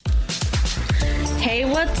Hey,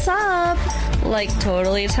 what's up? Like,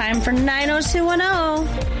 totally time for 90210.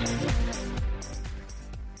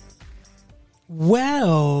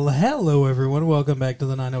 Well, hello everyone. Welcome back to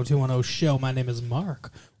the 90210 show. My name is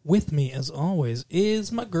Mark. With me, as always,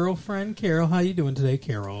 is my girlfriend, Carol. How you doing today,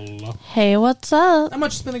 Carol? Hey, what's up? How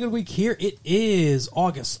much? It's been a good week here. It is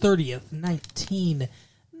August 30th,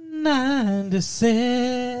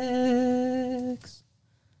 1996.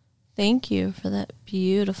 Thank you for that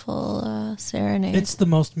beautiful serenade. It's the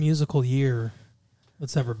most musical year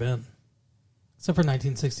that's ever been. Except for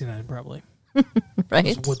 1969, probably. Right?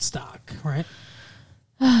 It was Woodstock, right?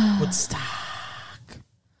 Woodstock.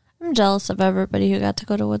 I'm jealous of everybody who got to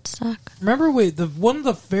go to Woodstock. Remember, one of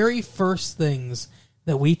the very first things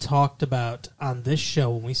that we talked about on this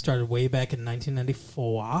show when we started way back in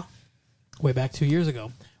 1994, way back 2 years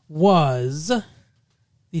ago, was the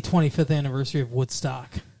 25th anniversary of Woodstock.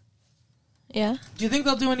 Yeah? Do you think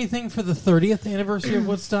they'll do anything for the 30th anniversary of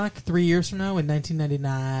Woodstock 3 years from now in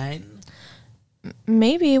 1999?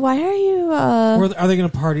 Maybe. Why are you... Or are they going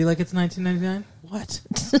to party like it's 1999? What?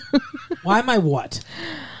 Why am I what?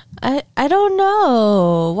 I don't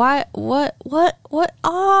know. Why? What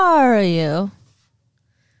are you?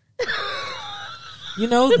 You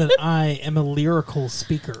know that I am a lyrical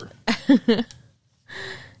speaker.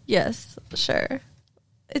 Yes, sure.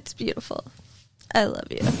 It's beautiful. I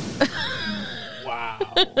love you. Wow.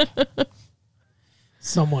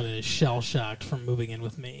 Someone is shell-shocked from moving in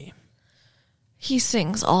with me. He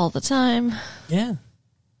sings all the time. Yeah.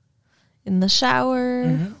 In the shower,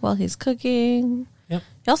 while he's cooking. Yep.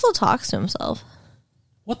 He also talks to himself.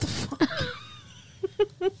 What the fuck?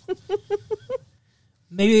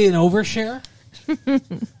 Maybe an overshare?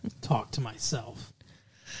 Talk to myself.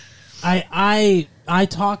 I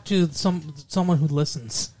talk to someone who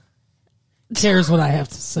listens. Cares what I have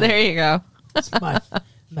to say. There you go.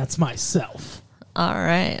 That's myself. All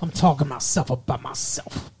right. I'm talking myself about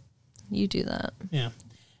myself. You do that. Yeah.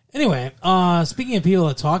 Anyway, speaking of people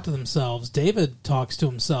that talk to themselves, David talks to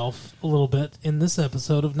himself a little bit in this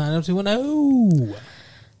episode of 90210.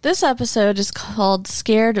 This episode is called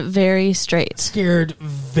Scared Very Straight. Scared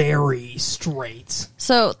very straight.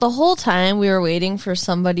 So the whole time we were waiting for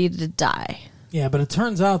somebody to die. Yeah, but it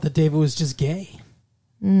turns out that David was just gay.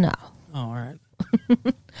 No. Oh, all right.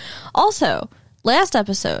 Also, last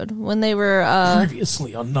episode, when they were...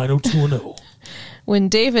 Previously on 90210. when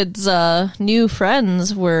David's new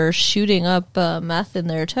friends were shooting up meth in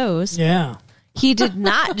their toes, Yeah. he did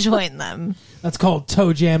not join them. That's called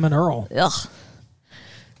Toe Jam and Earl. Ugh.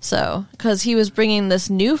 So, because he was bringing this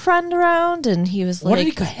new friend around, and he was What like... did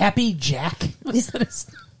he call Happy Jack? Was that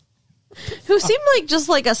his... Who seemed like just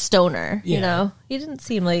like a stoner, Yeah. you know? He didn't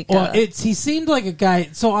seem like... Well, he seemed like a guy...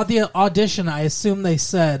 So on the audition, I assume they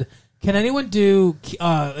said, can anyone do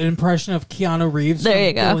an impression of Keanu Reeves There from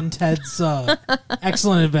you go. Bill and Ted's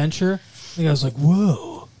Excellent Adventure? The guy was like,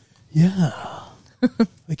 whoa, yeah,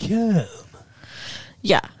 I can.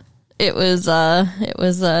 Yeah. It was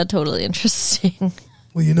totally interesting.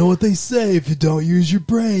 Well, you know what they say, if you don't use your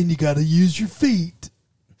brain, you got to use your feet.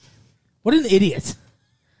 What an idiot.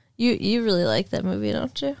 You really like that movie,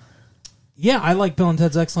 don't you? Yeah, I like Bill and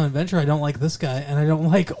Ted's Excellent Adventure. I don't like this guy, and I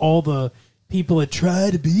don't like all the people that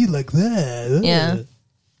try to be like that. Ugh. Yeah.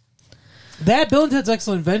 That Bill and Ted's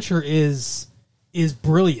Excellent Adventure is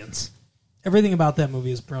brilliant. Everything about that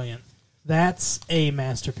movie is brilliant. That's a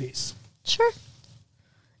masterpiece. Sure.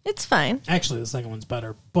 It's fine. Actually, the second one's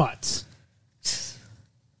better, but...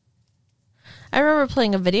 I remember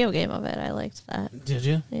playing a video game of it. I liked that. Did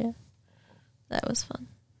you? Yeah. That was fun.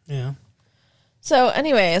 Yeah. So,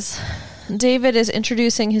 anyways, David is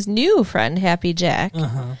introducing his new friend, Happy Jack,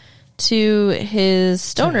 to his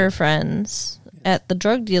stoner friends at the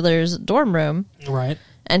drug dealer's dorm room. Right.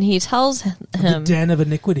 And he tells him... The Den of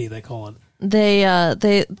Iniquity, they call it. They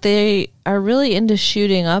are really into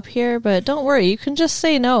shooting up here, but don't worry, you can just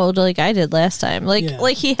say no, like I did last time.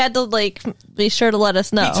 Like he had to be sure to let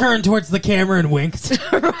us know. He turned towards the camera and winked.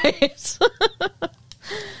 Right.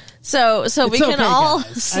 So we can okay, all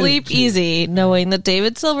guys. sleep easy knowing that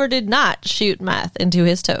David Silver did not shoot meth into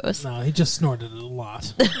his toes. No, he just snorted it a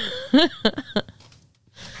lot.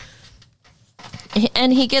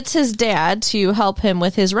 And he gets his dad to help him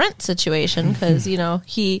with his rent situation because,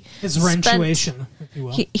 his rentuation, if you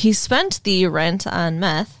will. He spent the rent on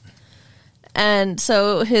meth. And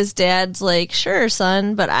so his dad's like, sure,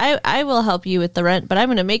 son, but I will help you with the rent, but I'm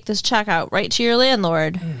going to make this check out right to your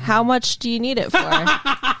landlord. How much do you need it for?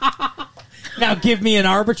 Now give me an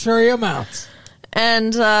arbitrary amount.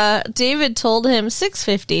 And David told him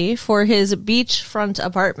 $650 for his beachfront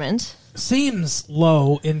apartment. Seems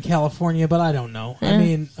low in California, but I don't know. I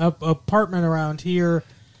mean, a apartment around here,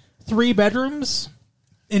 3 bedrooms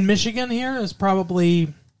in Michigan here is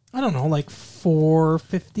probably, I don't know, like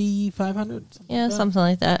 $450, $500. Yeah, something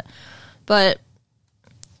like that. But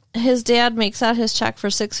his dad makes out his check for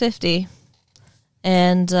 $650,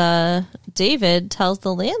 and David tells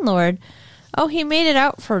the landlord, "Oh, he made it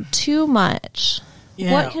out for too much.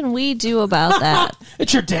 Yeah. What can we do about that?"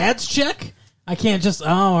 It's your dad's check? I can't just,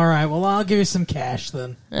 all right, well, I'll give you some cash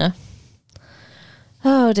then. Yeah.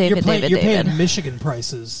 Oh, David, You're David. paying Michigan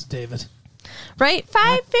prices, David. Right?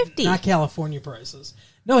 $550. Not California prices.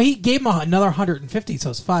 No, he gave him another $150,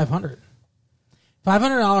 so it's $500.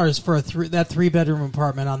 $500 for that 3-bedroom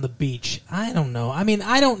apartment on the beach. I don't know. I mean,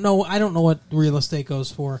 I don't know what real estate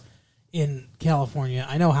goes for in California.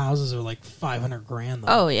 I know houses are like $500,000 though.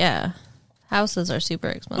 Oh, yeah. Houses are super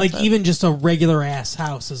expensive. Like even just a regular ass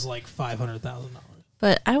house is like $500,000.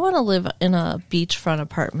 But I want to live in a beachfront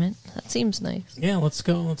apartment. That seems nice. Yeah, let's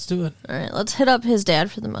go. Let's do it. All right, let's hit up his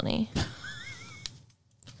dad for the money.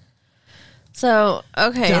 So,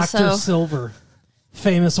 okay, Dr. Silver,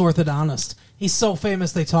 famous orthodontist. He's so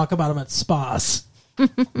famous they talk about him at spas.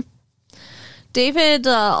 David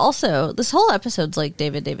also, this whole episode's like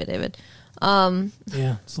David.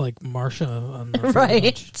 Yeah, it's like Marsha on the Brady Right.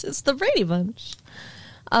 Bunch. It's the Brady Bunch.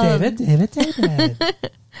 David.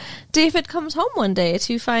 David comes home one day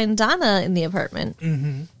to find Donna in the apartment.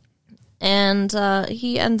 Mm-hmm. And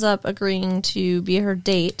he ends up agreeing to be her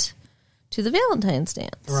date to the Valentine's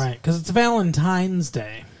dance. Right, because it's Valentine's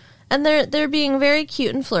Day. And they're being very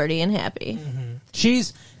cute and flirty and happy.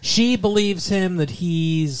 Mm-hmm. She believes him that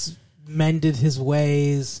he's mended his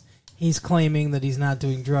ways. He's claiming that he's not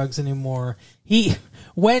doing drugs anymore.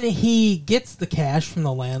 When he gets the cash from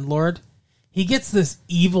the landlord, he gets this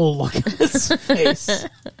evil look on his face.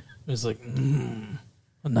 He's like,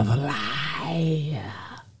 another lie.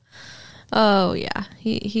 Oh, yeah.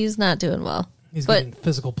 He's not doing well. He's getting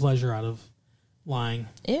physical pleasure out of lying.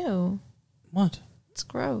 Ew. What? It's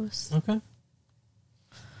gross. Okay.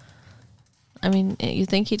 I mean, you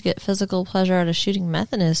think he'd get physical pleasure out of shooting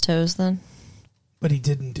meth in his toes then? But he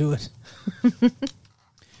didn't do it. The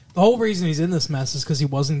whole reason he's in this mess is because he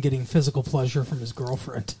wasn't getting physical pleasure from his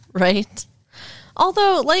girlfriend. Right.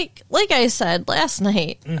 Although, like I said last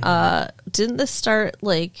night, didn't this start,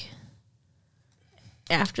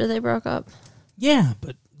 after they broke up? Yeah,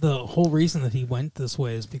 but the whole reason that he went this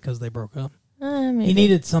way is because they broke up. Maybe. He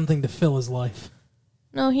needed something to fill his life.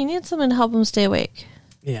 No, he needs someone to help him stay awake.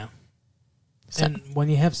 Yeah. So. And when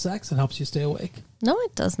you have sex, it helps you stay awake. No,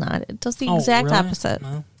 it does not. It does the exact really? opposite.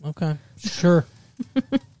 No? Okay. Sure.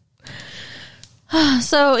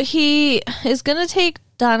 So he is going to take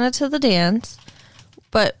Donna to the dance,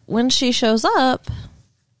 but when she shows up,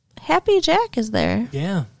 Happy Jack is there.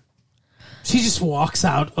 Yeah. She just walks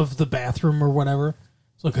out of the bathroom or whatever.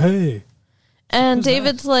 It's like, hey. And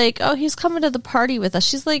David's like, oh, he's coming to the party with us.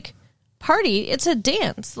 She's like, party? It's a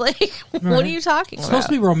dance. Like, what are you talking It's about? supposed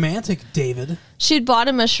to be romantic, David. She'd bought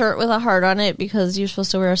him a shirt with a heart on it because you're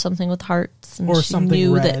supposed to wear something with hearts. And Or she something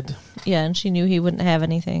knew red. And she knew he wouldn't have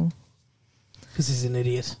anything. Because he's an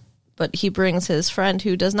idiot. But he brings his friend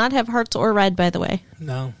who does not have hearts or red, by the way.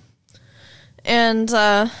 No. And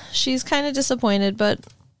she's kind of disappointed, but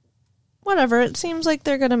whatever. It seems like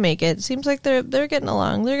they're going to make it. It seems like they're getting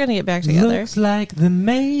along. They're going to get back together. Looks like they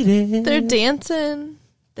made it. They're dancing.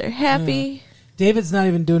 They're happy. David's not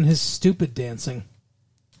even doing his stupid dancing.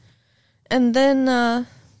 And then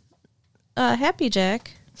Happy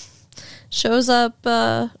Jack shows up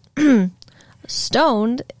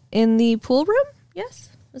stoned in the pool room. Yes?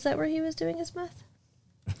 Was that where he was doing his meth?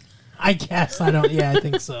 I guess. I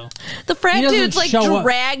think so. The frat dudes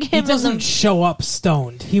drag him. He doesn't show up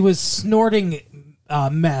stoned. He was snorting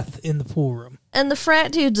meth in the pool room. And the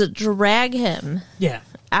frat dudes drag him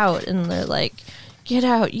out, and they're like, get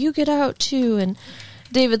out, you get out too. And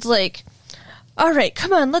David's like, all right,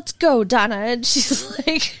 come on, let's go, Donna. And she's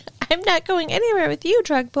like, I'm not going anywhere with you,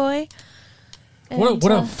 drug boy. And,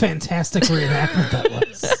 what a fantastic reenactment that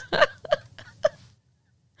was.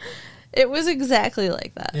 It was exactly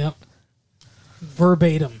like that. Yep.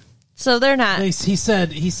 Verbatim. So they're not. He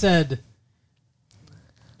said,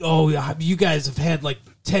 oh, you guys have had like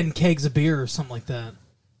 10 kegs of beer or something like that.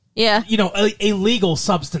 Yeah. You know, a legal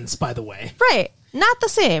substance, by the way. Right. Not the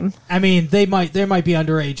same. I mean, there might be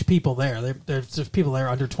underage people there. There's people there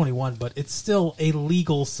under 21, but it's still a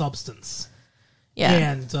legal substance. Yeah.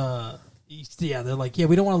 And, they're like,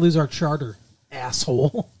 we don't want to lose our charter,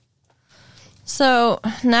 asshole. So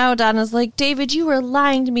now Donna's like, David, you were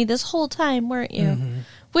lying to me this whole time, weren't you? Mm-hmm.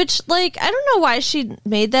 Which, like, I don't know why she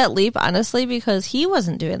made that leap, honestly, because he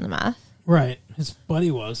wasn't doing the meth. Right. His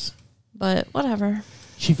buddy was. But whatever.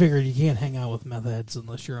 She figured you can't hang out with meth heads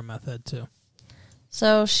unless you're a meth head, too.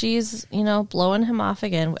 So she's, blowing him off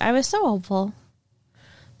again. I was so hopeful.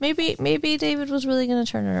 Maybe David was really going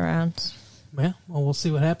to turn it around. Yeah, well, we'll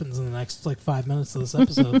see what happens in the next, 5 minutes of this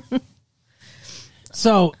episode.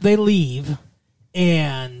 So they leave,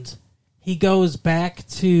 and he goes back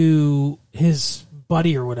to his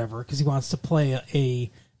buddy or whatever, because he wants to play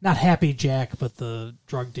a not Happy Jack, but the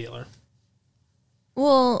drug dealer.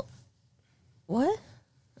 Well, what?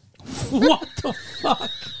 What the fuck?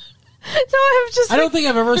 No, I'm just. I don't think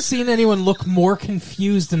I've ever seen anyone look more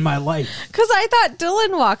confused in my life. Because I thought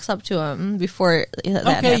Dylan walks up to him before that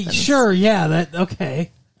happens. Sure, yeah,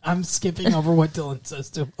 okay. I'm skipping over what Dylan says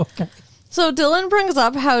to him. Okay. So Dylan brings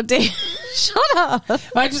up how Dave. Shut up.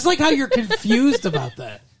 I just like how you're confused about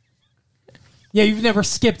that. Yeah, you've never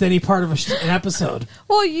skipped any part of an episode.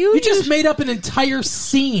 Well, you just made up an entire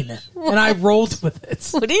scene, and I rolled with it.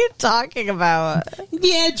 What are you talking about?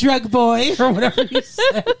 Yeah, drug boy, or whatever you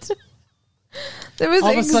said. That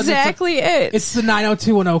was exactly it. It's the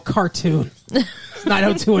 90210 cartoon. It's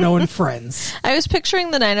 90210 and Friends. I was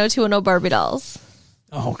picturing the 90210 Barbie dolls.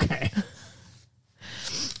 Okay.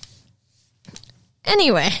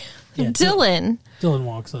 Anyway, yeah, Dylan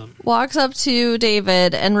walks up to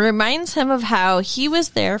David and reminds him of how he was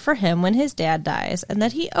there for him when his dad dies and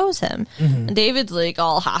that he owes him. Mm-hmm. And David's like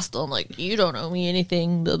all hostile and like, you don't owe me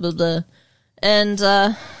anything, blah, blah, blah. And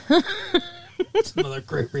it's another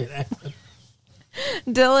great reenactment.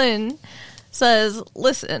 Dylan says,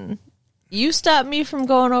 listen, you stopped me from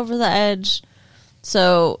going over the edge.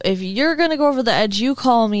 So if you're going to go over the edge, you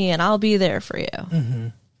call me and I'll be there for you. Mm-hmm.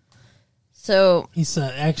 So he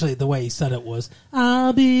said, actually, the way he said it was,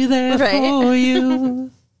 I'll be there for you.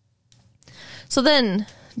 So then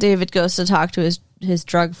David goes to talk to his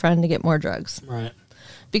drug friend to get more drugs. Right.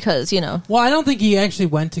 Because, Well, I don't think he actually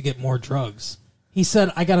went to get more drugs. He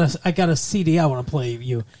said, I got a CD I want to play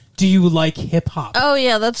you. Do you like hip hop? Oh,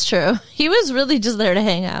 yeah, that's true. He was really just there to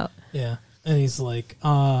hang out. Yeah. And he's like,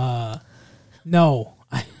 no,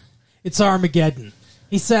 it's Armageddon.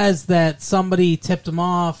 He says that somebody tipped him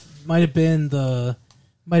off. Might have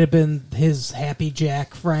been his Happy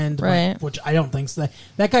Jack friend, right? Which I don't think so.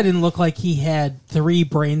 That guy didn't look like he had 3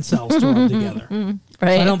 brain cells to rub together. Right.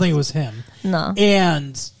 So I don't think it was him. No.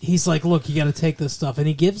 And he's like, "Look, you got to take this stuff," and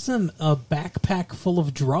he gives him a backpack full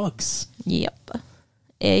of drugs. Yep,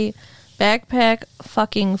 a backpack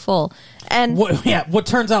fucking full, and what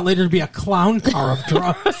turns out later to be a clown car of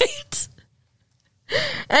drugs. Right.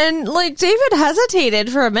 And like David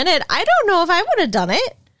hesitated for a minute. I don't know if I would have done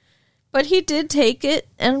it. But he did take it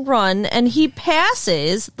and run, and he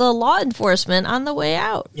passes the law enforcement on the way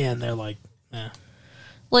out. Yeah, and they're like, eh.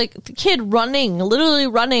 Like, the kid literally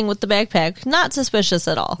running with the backpack, not suspicious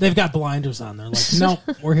at all. They've got blinders on. They're like, nope,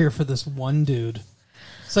 we're here for this one dude.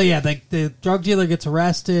 So, yeah, the drug dealer gets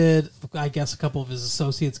arrested. I guess a couple of his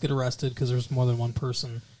associates get arrested because there's more than one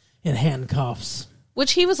person in handcuffs.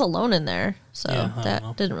 Which he was alone in there, so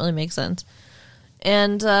that didn't really make sense.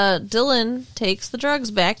 And Dylan takes the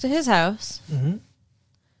drugs back to his house. Mm-hmm.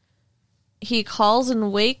 He calls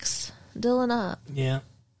and wakes Dylan up. Yeah.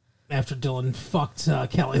 After Dylan fucked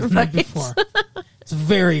Kelly the night before. It's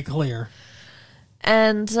very clear.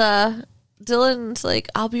 And Dylan's like,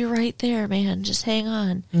 I'll be right there, man. Just hang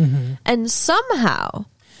on. Mm-hmm. And somehow,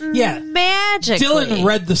 magically, Dylan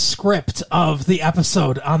read the script of the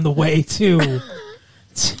episode on the way to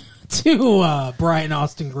Brian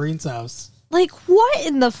Austin Green's house. Like, what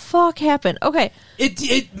in the fuck happened? Okay.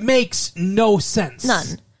 It makes no sense.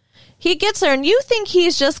 None. He gets there, and you think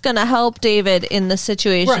he's just going to help David in the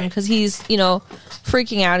situation because he's,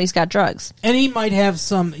 freaking out. He's got drugs. And he might have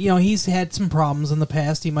some, he's had some problems in the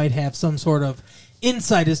past. He might have some sort of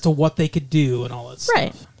insight as to what they could do and all that stuff.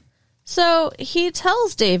 Right. So he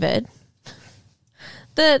tells David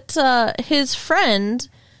that his friend...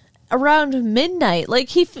 around midnight. Like,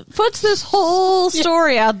 he puts this whole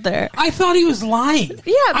story out there. I thought he was lying.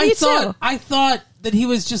 Yeah, me too. I thought that he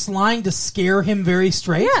was just lying to scare him very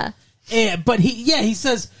straight. Yeah. But he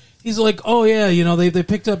says, he's like, oh, yeah, they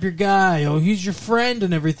picked up your guy. Oh, he's your friend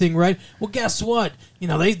and everything, right? Well, guess what?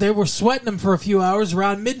 They were sweating him for a few hours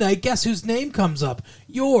around midnight. Guess whose name comes up?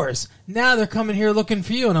 Yours. Now they're coming here looking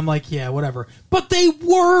for you. And I'm like, yeah, whatever. But they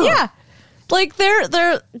were. Yeah. Like,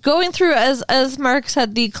 they're going through, as Mark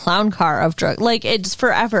said, the clown car of drugs. Like, it's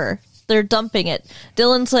forever. They're dumping it.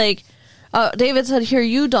 Dylan's like, David said, here,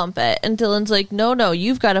 you dump it. And Dylan's like, no,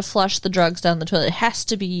 you've got to flush the drugs down the toilet. It has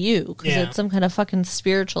to be you, because it's some kind of fucking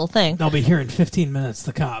spiritual thing. They'll be here in 15 minutes,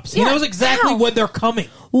 the cops. He Yeah, knows exactly when they're coming.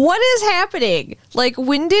 What is happening? Like,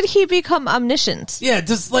 when did he become omniscient? Yeah,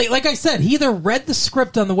 just like I said, he either read the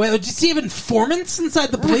script on the way. Did you see have informants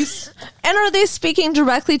inside the police? And are they speaking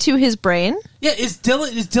directly to his brain? Yeah, is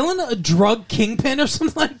Dylan a drug kingpin or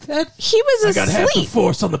something like that? He was I got half the asleep.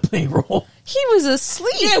 force on the payroll. He was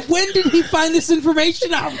asleep. Yeah, when did he find this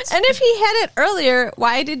information out? And if he had it earlier,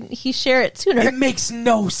 why didn't he share it sooner? It makes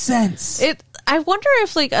no sense. I wonder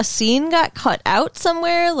if, like, a scene got cut out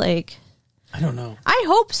somewhere. Like, I don't know. I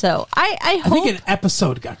hope so. I hope, think an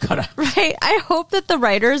episode got cut out. right? I hope that the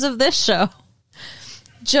writers of this show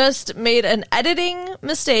just made an editing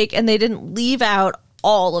mistake and they didn't leave out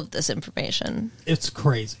all of this information. It's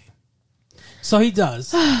crazy. So he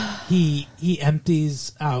does. he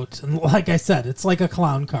empties out, and like I said, it's like a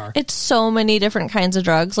clown car. It's so many different kinds of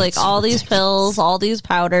drugs, like It's all these ridiculous. pills, all these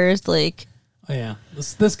powders, like, Oh, yeah,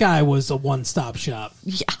 this guy was a one-stop shop.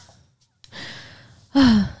 yeah.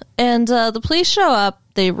 And the police show up.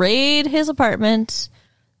 They raid his apartment.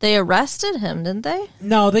 They arrested him, didn't they?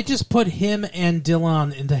 No, they just put him and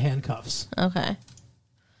Dylan into handcuffs. Okay.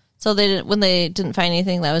 So they didn't. When they didn't find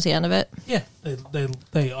anything, that was the end of it. Yeah,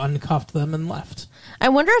 they uncuffed them and left. I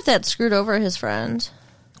wonder if that screwed over his friend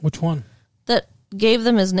Which one? that gave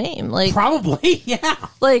them his name. Like, Probably, yeah.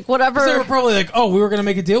 like whatever. They were probably like, "Oh, we were going to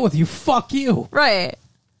make a deal with you. Fuck you." Right.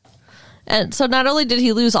 And so not only did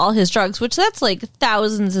he lose all his drugs, which that's like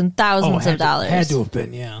thousands and thousands of dollars. Had to have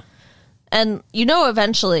been, yeah. And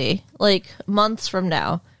eventually, like months from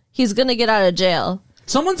now, he's going to get out of jail.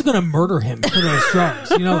 Someone's going to murder him for those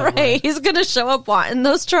drugs. You know that, Right. right? He's going to show up wanting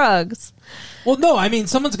those drugs. Well, no, I mean,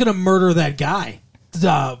 someone's going to murder that guy.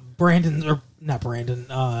 Brandon, or not Brandon,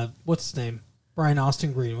 what's his name? Brian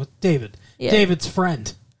Austin Green with David. Yeah. David's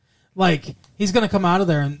friend. Like, he's going to come out of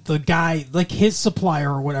there and the guy, like his supplier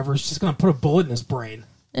or whatever, is just going to put a bullet in his brain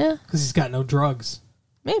Yeah, because he's got no drugs.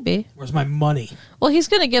 maybe. Where's my money? Well, he's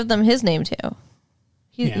going to give them his name too.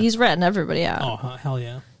 Yeah. He's ratting everybody out. Oh, hell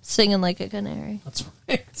yeah. Singing like a canary. That's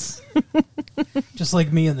right. Just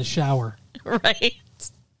like me in the shower. Right.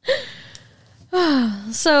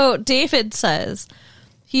 So David says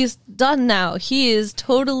he's done now. He is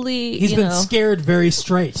totally, He's been scared very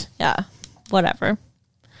straight. Yeah, whatever.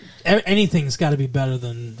 Anything's got to be better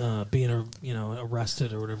than being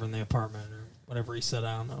arrested or whatever in the apartment or whatever he said.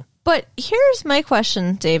 I don't know. But here's my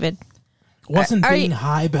question, David. Wasn't Are being you-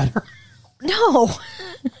 high better? No.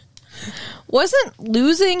 Wasn't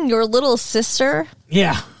losing your little sister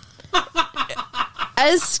Yeah.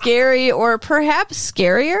 as scary or perhaps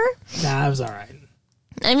scarier? Nah, it was all right.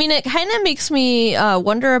 I mean, it kind of makes me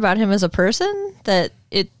wonder about him as a person, that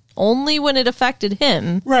it only when it affected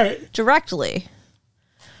him Right. directly.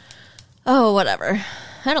 Oh, whatever.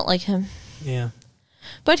 I don't like him. Yeah.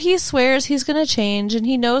 But he swears he's going to change, and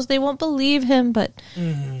he knows they won't believe him, but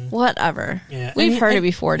whatever. Yeah. We've And heard and it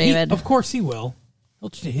before, David. Of course he will.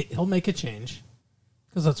 He'll make a change.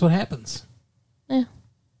 Because that's what happens. Yeah.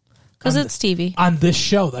 Because On it's TV. On this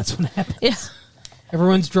show, that's what happens. Yeah.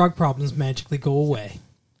 Everyone's drug problems magically go away.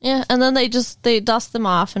 Yeah, and then they dust them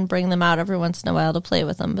off and bring them out every once in a while to play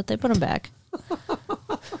with them, but they put them back.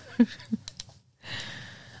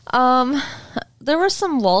 There were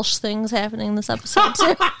some Walsh things happening this episode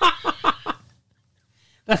too.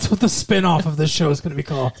 That's what the spin-off of this show is going to be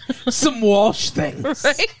called. Some Walsh things.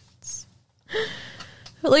 Right?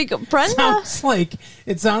 Like Brenda.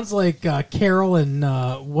 It sounds like Carol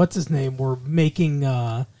and what's his name were making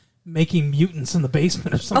mutants in the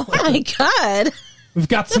basement or Oh something. my god. We've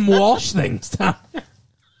got some Walsh things down there.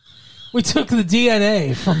 We took the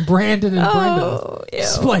DNA from Brandon and Oh, Brenda, ew.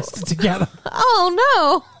 spliced it together. Oh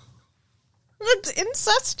no. That's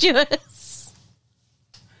incestuous.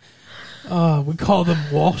 We call them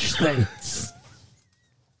Walsh things.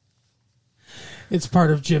 It's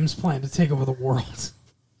part of Jim's plan to take over the world.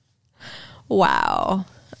 Wow.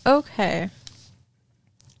 Okay.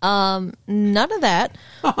 None of that.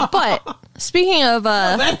 But speaking of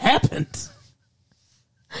That happened.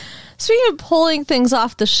 speaking of pulling things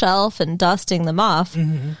off the shelf and dusting them off,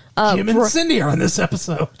 Jim and Cindy are on this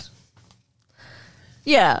episode.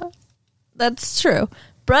 yeah, that's true.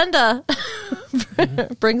 Brenda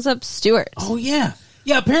brings up Stuart. Oh yeah,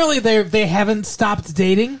 yeah. Apparently they haven't stopped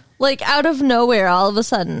dating. Like out of nowhere, all of a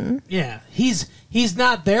sudden. Yeah, he's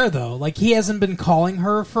not there though. Like he hasn't been calling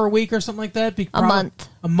her for a week or something like that. Month.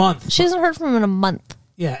 A month. She hasn't heard from him in a month.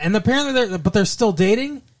 Yeah, and apparently they're still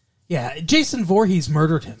dating. Yeah, Jason Voorhees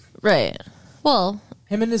murdered him. Right. Well,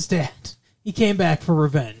 Him and his dad. He came back for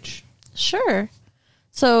revenge. sure.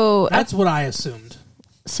 So That's what I assumed.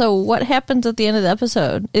 So what happens at the end of the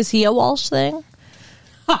episode? Is he a Walsh thing?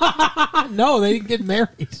 No, they didn't get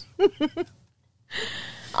married.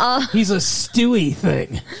 He's a Stewie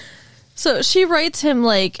thing. So she writes him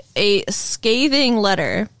like a scathing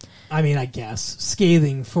letter. I mean, I guess.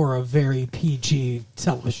 Scathing for a very PG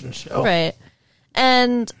television show. Right.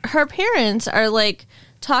 And her parents are like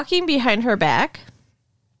talking behind her back,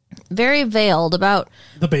 very veiled about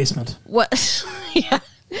The basement. what yeah,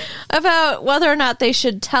 about whether or not they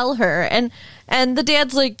should tell her. And the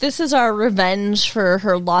dad's like, this is our revenge for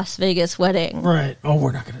her Las Vegas wedding. Right. Oh,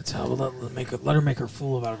 we're not going to tell. Let her make her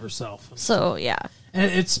fool out of herself. So, yeah. And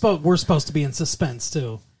we're supposed to be in suspense,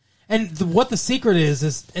 too. And what the secret is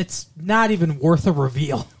it's not even worth a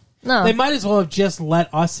reveal. No. They might as well have just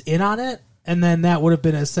let us in on it, and then that would have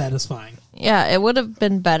been as satisfying. Yeah, it would have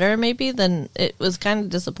been better, maybe, than it was kind of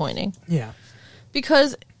disappointing. Yeah.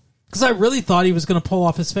 Because I really thought he was going to pull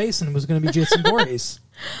off his face and it was going to be Jason Voorhees.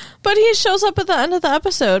 But he shows up at the end of the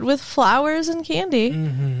episode with flowers and candy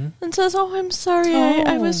and says, "Oh, I'm sorry.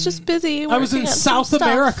 I was just busy. I was in South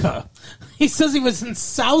America." He says he was in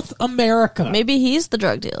South America. Maybe he's the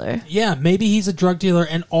drug dealer. Yeah, maybe he's a drug dealer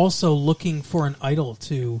and also looking for an idol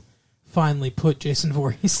to finally put Jason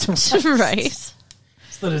Voorhees to rest. Right.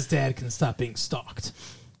 So that his dad can stop being stalked.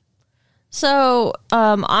 So,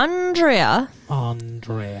 Andrea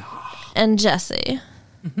and Jesse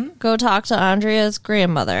go talk to Andrea's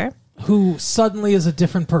grandmother. Who suddenly is a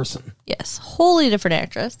different person. Yes, wholly different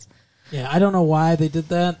actress. Yeah, I don't know why they did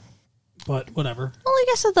that, but whatever. Well, I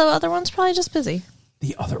guess the other one's probably just busy.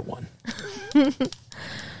 The other one.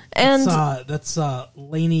 And that's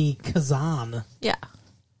Lainey Kazan. Yeah.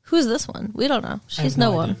 Who's this one? We don't know. I have She's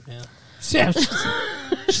no idea. one. Yeah,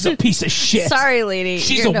 she's a piece of shit. Sorry, lady.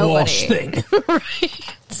 She's You're a Walsh nobody. thing.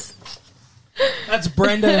 Right. That's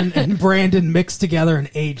Brenda and Brandon mixed together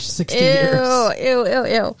and aged 60 years.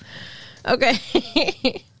 Ew.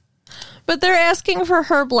 Okay. But they're asking for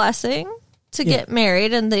her blessing to get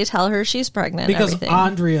married, and they tell her she's pregnant. Because and everything.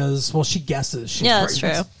 Andrea's, well, she guesses she's that's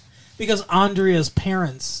pregnant. true. Because Andrea's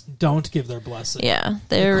parents don't give their blessing. Yeah,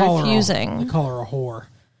 they're refusing. They call her a whore.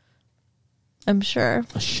 I'm sure.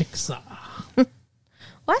 A shiksa.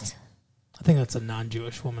 What? I think that's a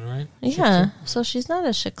non-Jewish woman, right? Yeah. Shiksa? So she's not a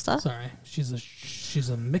shiksa. Sorry, she's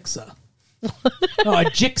a mixa. No, a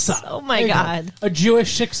jiksa. Oh my There you go. God. A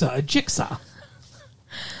Jewish shiksa, a jiksa.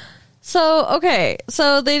 So, okay.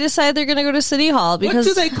 So they decide they're going to go to City Hall because...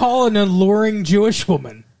 What do they call an alluring Jewish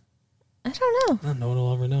woman? I don't know. No one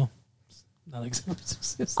will ever know. Not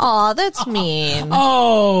exist. Aw, that's mean.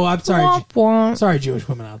 Oh, I'm sorry. Womp womp. Sorry, Jewish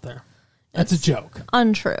women out there. That's a joke.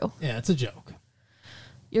 Untrue. Yeah, it's a joke.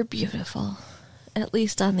 You're beautiful. At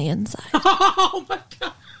least on the inside. Oh my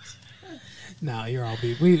god. No, you're all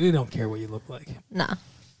beautiful. We don't care what you look like. Nah.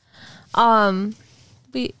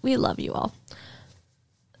 We love you all.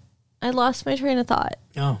 I lost my train of thought.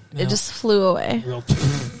 Oh, no. It just flew away. Real.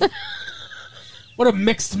 What a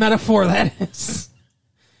mixed metaphor that is.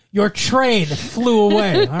 Your train flew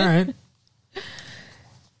away. All right.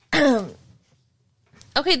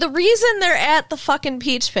 Okay, the reason they're at the fucking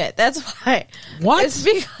Peach Pit, that's why. What? It's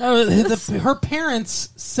because Her parents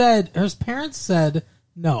said,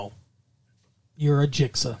 no, you're a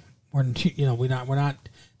jiksa. We're not.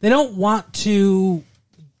 They don't want to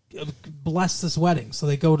bless this wedding, so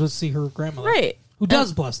they go to see her grandmother, right? Who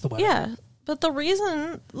does bless the wedding? Yeah, but the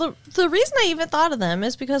reason I even thought of them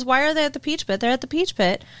is because why are they at the Peach Pit? They're at the Peach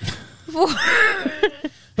Pit.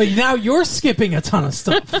 But now you're skipping a ton of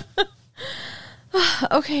stuff.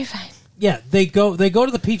 Okay, fine. Yeah, they go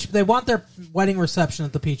to the Peach. They want their wedding reception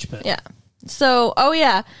at the Peach Pit. Yeah. So,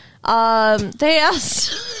 they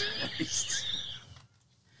asked.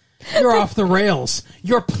 You're off the rails.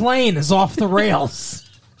 Your plane is off the rails.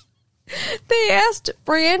 They asked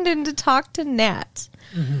Brandon to talk to Nat,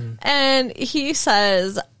 and he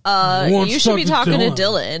says, "You should be talking to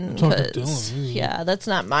Dylan. Yeah, that's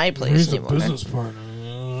not my place He's anymore. a business partner.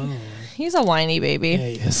 He's a whiny baby." Yeah,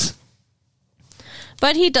 he is.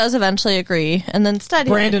 But he does eventually agree, and then instead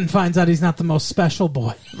Brandon finds out he's not the most special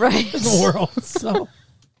boy right in the world, so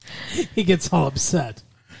he gets all upset.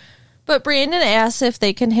 But Brandon asks if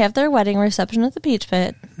they can have their wedding reception at the Peach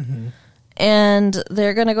Pit, and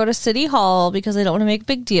they're going to go to City Hall because they don't want to make a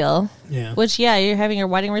big deal. Yeah. Which, you're having your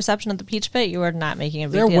wedding reception at the Peach Pit. You are not making a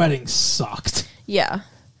big deal. Their wedding sucked. Yeah.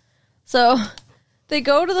 So they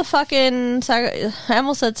go to the fucking... I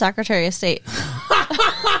almost said Secretary of State.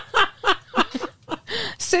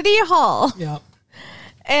 City Hall. Yeah.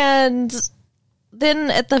 And then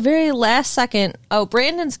at the very last second... Oh,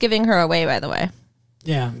 Brandon's giving her away, by the way.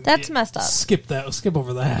 Yeah. That's messed up. Skip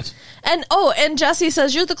over that. And Jesse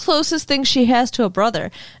says, you're the closest thing she has to a brother.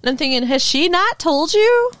 And I'm thinking, has she not told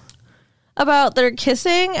you about their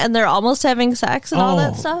kissing and they're almost having sex and all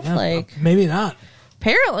that stuff? Yeah, like, maybe not.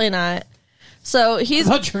 Apparently not. So I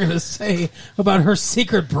thought you were going to say about her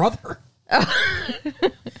secret brother.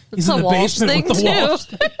 He's in the basement with the Walsh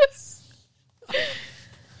thing.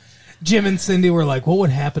 Jim and Cindy were like, what would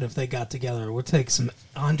happen if they got together? We'll take some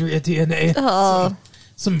Andrea DNA,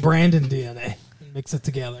 some Brandon DNA, and mix it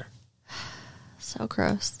together. So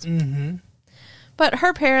gross. Mm-hmm. But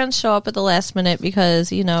her parents show up at the last minute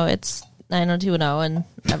because, it's 90210 and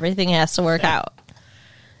everything has to work out.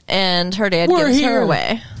 And her dad gives her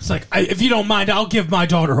away. It's like, if you don't mind, I'll give my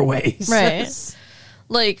daughter away. Right.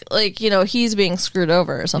 Like he's being screwed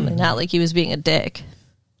over or something, not like he was being a dick.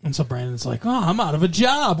 And so Brandon's like, I'm out of a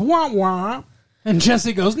job. Wah, wah. And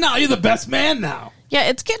Jesse goes, no, you're the best man now. Yeah,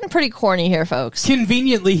 it's getting pretty corny here, folks.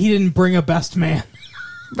 Conveniently, he didn't bring a best man.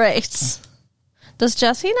 Right. Does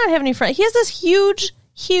Jesse not have any friends? He has this huge,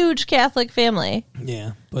 huge Catholic family.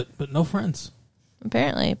 Yeah, but no friends.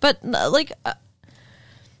 Apparently. But,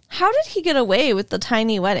 how did he get away with the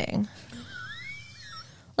tiny wedding?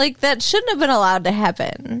 Like, that shouldn't have been allowed to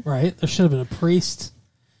happen. Right. There should have been a priest.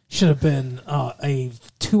 Should have been a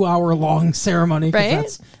 2-hour-long ceremony.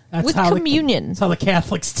 Right. That's with how communion. That's how the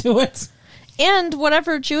Catholics do it. And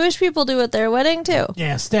whatever Jewish people do at their wedding, too.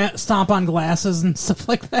 Yeah, stomp on glasses and stuff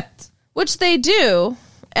like that. Which they do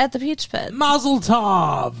at the Peach Pit. Mazel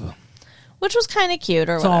tov. Which was kind of cute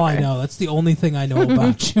or That's whatever. all I know. That's the only thing I know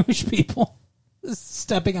about Jewish people.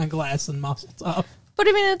 Stepping on glass and mazel tov. But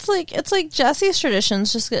I mean, it's like Jesse's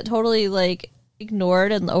traditions just get totally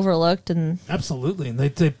ignored and overlooked, and absolutely, and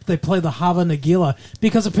they play the Hava Nagila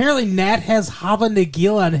because apparently Nat has Hava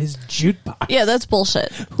Nagila on his jukebox. Yeah, that's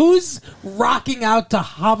bullshit. Who's rocking out to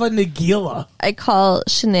Hava Nagila? I call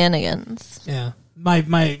shenanigans. Yeah,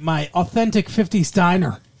 my authentic 50s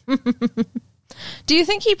diner. Do you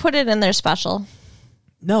think he put it in their special?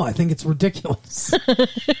 No, I think it's ridiculous. Okay.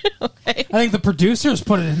 I think the producers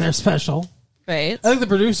put it in their special. Right. I think the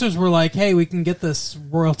producers were like, hey, we can get this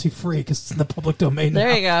royalty free because it's in the public domain There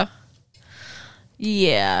now. you go.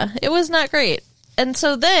 Yeah, it was not great. And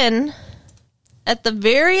so then, at the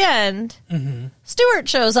very end, Stuart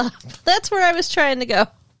shows up. That's where I was trying to go.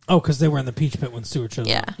 Oh, because they were in the Peach Pit when Stuart showed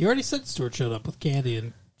Yeah. up. You already said Stuart showed up with candy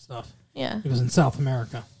and stuff. Yeah. He was in South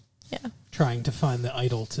America. Yeah. Trying to find the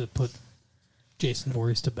idol to put Jason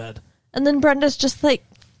Voorhees to bed. And then Brenda's just like,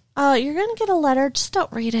 you're going to get a letter. Just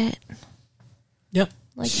don't read it. Yep.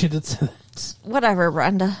 She did say that. Whatever,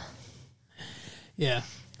 Brenda. Yeah.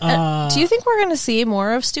 Do you think we're going to see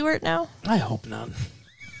more of Stuart now? I hope not.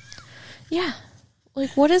 Yeah.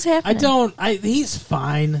 Like, what is happening? He's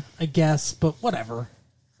fine, I guess, but whatever.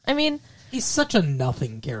 I mean, he's such a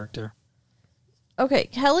nothing character. Okay,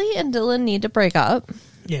 Kelly and Dylan need to break up.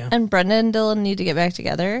 Yeah. And Brenda and Dylan need to get back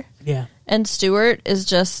together. Yeah. And Stuart is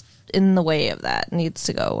just in the way of that, needs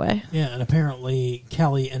to go away. Yeah, and apparently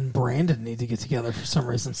Kelly and Brandon need to get together for some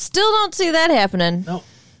reason. Still don't see that happening. No.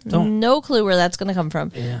 Don't. No clue where that's going to come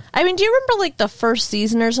from. Yeah. I mean, do you remember the first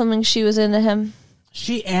season or something she was into him?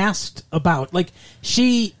 She asked about,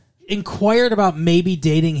 she inquired about maybe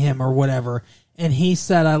dating him or whatever, and he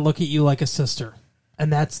said, I look at you like a sister.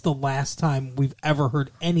 And that's the last time we've ever heard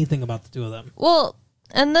anything about the two of them. Well,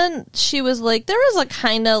 and then she was like, there was a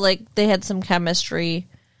kind of they had some chemistry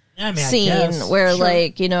scene where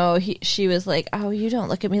sure. She was like, oh, you don't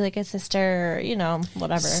look at me like a sister,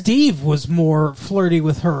 whatever. Steve was more flirty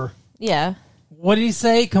with her. Yeah. What did he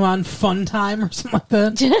say? Come on, fun time or something like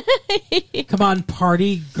that? Come on,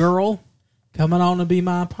 party girl. Coming on to be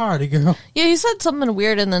my party girl. Yeah, he said something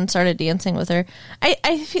weird and then started dancing with her.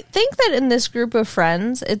 I think that in this group of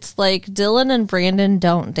friends, it's like Dylan and Brandon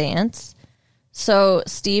don't dance. So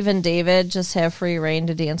Steve and David just have free reign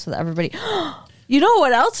to dance with everybody. You know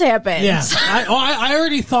what else happens? Yeah, I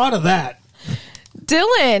already thought of that.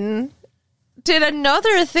 Dylan did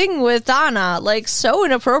another thing with Donna, so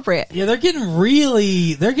inappropriate. Yeah, they're getting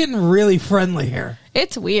really friendly here.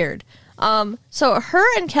 It's weird. So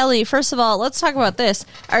her and Kelly, first of all, let's talk about this,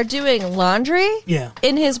 are doing laundry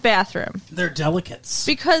in his bathroom. They're delicates.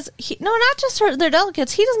 Because, not just they're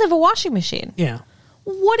delicates, he doesn't have a washing machine. Yeah.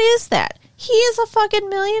 What is that? He is a fucking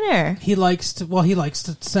millionaire. He likes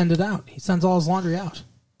to send it out. He sends all his laundry out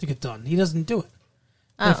to get done. He doesn't do it.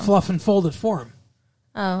 They fluff and fold it for him.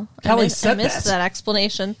 Oh. Kelly I missed that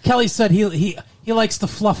explanation. Kelly said he likes the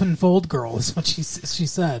fluff and fold girl, is what she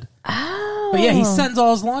said. Oh. But yeah, he sends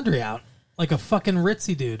all his laundry out. Like a fucking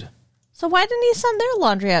ritzy dude. So why didn't he send their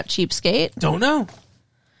laundry out, cheapskate? Don't know.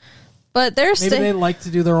 But they're Maybe they like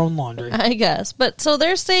to do their own laundry. I guess. But so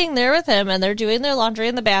they're staying there with him and they're doing their laundry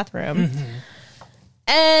in the bathroom. Mm-hmm.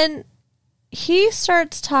 And he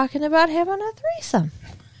starts talking about having a threesome.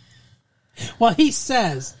 Well, he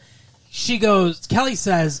says, Kelly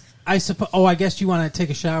says, I guess you want to take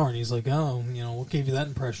a shower. And he's like, oh, what gave you that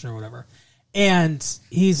impression or whatever. And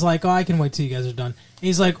he's like, oh, I can wait till you guys are done. And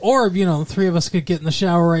he's like, or, the three of us could get in the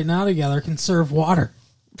shower right now together, conserve water.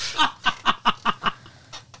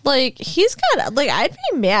 Like, he's got, I'd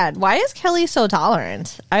be mad. Why is Kelly so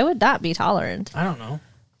tolerant? I would not be tolerant. I don't know.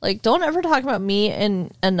 Like, don't ever talk about me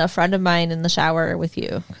and a friend of mine in the shower with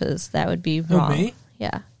you, because that would be wrong. Me?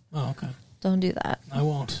 Yeah. Oh, okay. Don't do that. I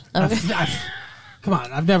won't. Okay. Come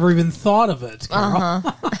on, I've never even thought of it, Carol.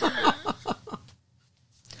 Uh-huh.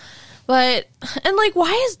 But, and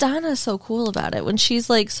why is Donna so cool about it when she's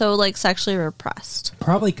so sexually repressed?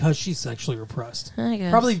 Probably because she's sexually repressed. I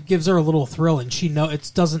guess. Probably gives her a little thrill, and she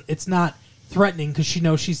it's not threatening because she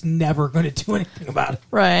knows she's never going to do anything about it.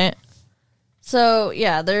 Right. So,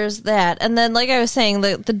 yeah, there's that. And then, like I was saying,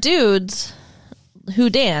 the dudes who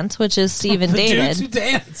dance, which is Steve and David. The dudes who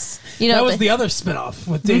dance. That was the other spinoff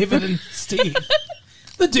with David and Steve.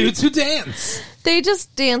 The dudes who dance. They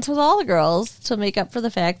just dance with all the girls to make up for the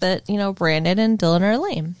fact that, Brandon and Dylan are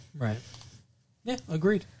lame. Right. Yeah,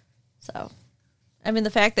 agreed. So, I mean, the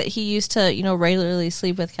fact that he used to, regularly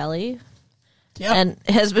sleep with Kelly and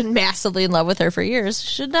has been massively in love with her for years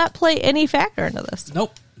should not play any factor into this.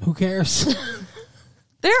 Nope. Who cares?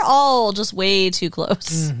 They're all just way too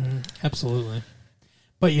close. Mm-hmm. Absolutely.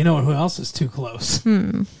 But you know who else is too close?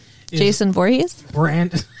 Jason Voorhees?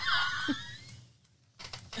 Brandon.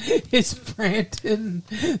 It's Brandon.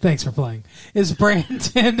 Thanks for playing. Is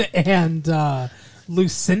Brandon and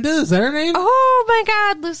Lucinda? Is that her name? Oh my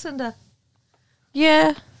God, Lucinda.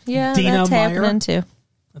 Yeah, Dina that's Meyer? happening too.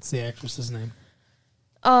 That's the actress's name.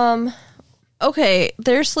 Okay,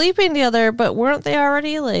 they're sleeping together, but weren't they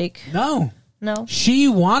already No. No. She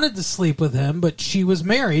wanted to sleep with him, but she was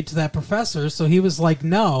married to that professor, so he was like,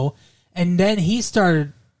 no. And then he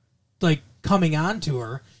started coming on to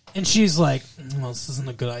her. And she's like, well, this isn't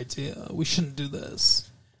a good idea. We shouldn't do this.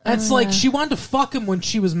 That's she wanted to fuck him when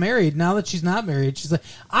she was married. Now that she's not married, she's like,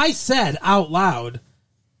 I said out loud,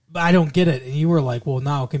 but I don't get it. And you were like, well,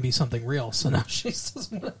 now it can be something real. So now she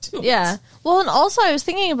doesn't want to do it. Yeah. Well, and also I was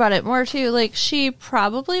thinking about it more too. She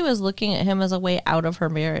probably was looking at him as a way out of her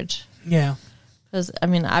marriage. Yeah. Because, I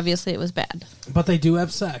mean, obviously it was bad. But they do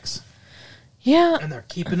have sex. Yeah. And they're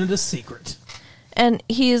keeping it a secret. And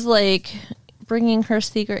he's bringing her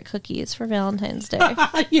secret cookies for Valentine's Day.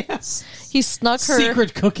 Yes. He snuck her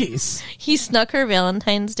secret cookies. He snuck her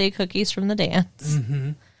Valentine's Day cookies from the dance.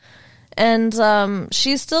 Mm-hmm. And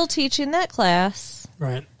she's still teaching that class.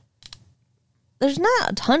 Right. There's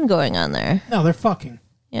not a ton going on there. No, they're fucking.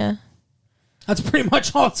 Yeah. That's pretty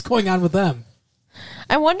much all that's going on with them.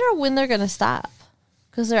 I wonder when they're going to stop.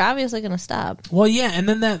 Because they're obviously going to stop. Well, yeah, and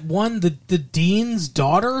then that one, the dean's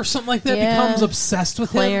daughter or something like that becomes obsessed with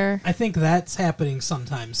Claire. him. I think that's happening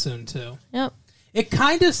sometime soon, too. Yep. It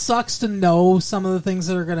kind of sucks to know some of the things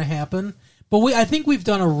that are going to happen, but I think we've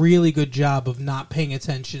done a really good job of not paying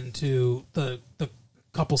attention to the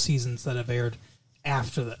couple seasons that have aired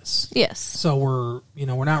after this. Yes. So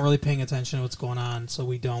we're not really paying attention to what's going on, so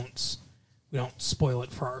we don't spoil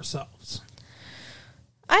it for ourselves.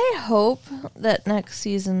 I hope that next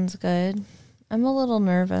season's good. I'm a little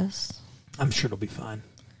nervous. I'm sure it'll be fine.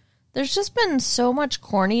 There's just been so much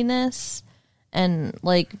corniness and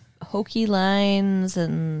hokey lines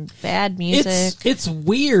and bad music. It's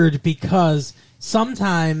weird because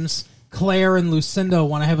sometimes Claire and Lucinda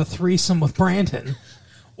want to have a threesome with Brandon,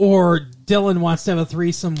 or Dylan wants to have a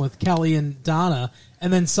threesome with Kelly and Donna,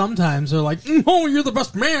 and then sometimes they're like, "Oh, you're the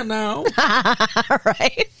best man now."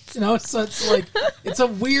 Right? So it's a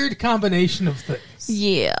weird combination of things.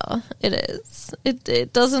 Yeah, it is.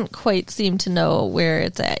 It doesn't quite seem to know where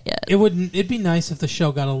it's at yet. It'd be nice if the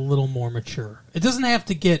show got a little more mature. It doesn't have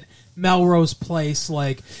to get Melrose Place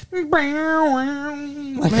all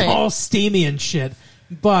steamy and shit.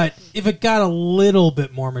 But if it got a little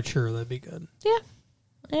bit more mature, that'd be good. Yeah,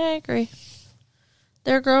 I agree.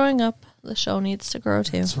 They're growing up. The show needs to grow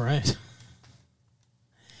too. That's right.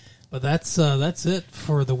 But that's it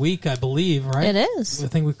for the week, I believe, right? It is. I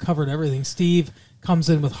think we've covered everything. Steve comes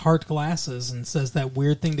in with heart glasses and says that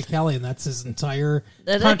weird thing to Kelly, and that's his entire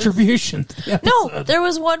contribution to the episode. No, there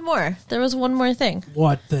was one more. There was one more thing.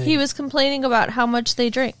 What thing? He was complaining about how much they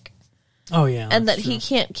drink. Oh, yeah. And that he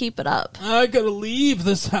can't keep it up. I gotta leave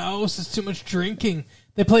this house. It's too much drinking.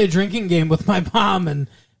 They play a drinking game with my mom and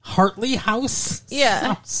Hartley House? Yeah.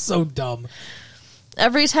 Sounds so dumb.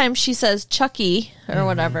 every time she says Chucky or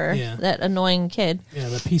whatever, yeah. that annoying kid, Yeah,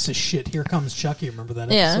 the piece of shit. Here comes Chucky. Remember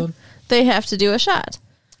that yeah, episode? they have to do a shot.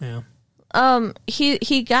 Yeah.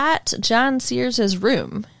 He got John Sears'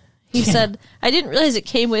 room. He said, I didn't realize it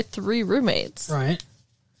came with 3 roommates. Right.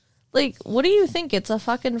 Like, what do you think? It's a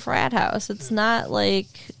fucking frat house. It's not, like,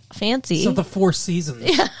 fancy. It's not the Four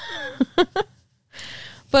Seasons. Yeah.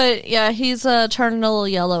 But, yeah, he's turning a little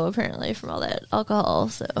yellow, apparently, from all that alcohol,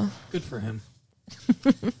 so. Good for him.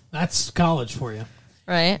 That's college for you.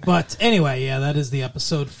 Right. But anyway, yeah, that is the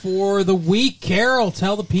episode for the week. Carol,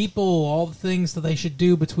 tell the people all the things that they should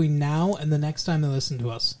do between now and the next time they listen to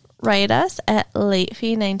us. Write us at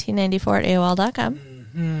latefee1994@AOL.com.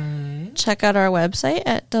 Mm-hmm. Check out our website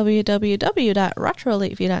at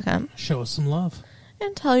www.retrolatefee.com. Show us some love.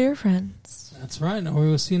 And tell your friends. That's right. And we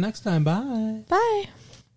will see you next time. Bye. Bye.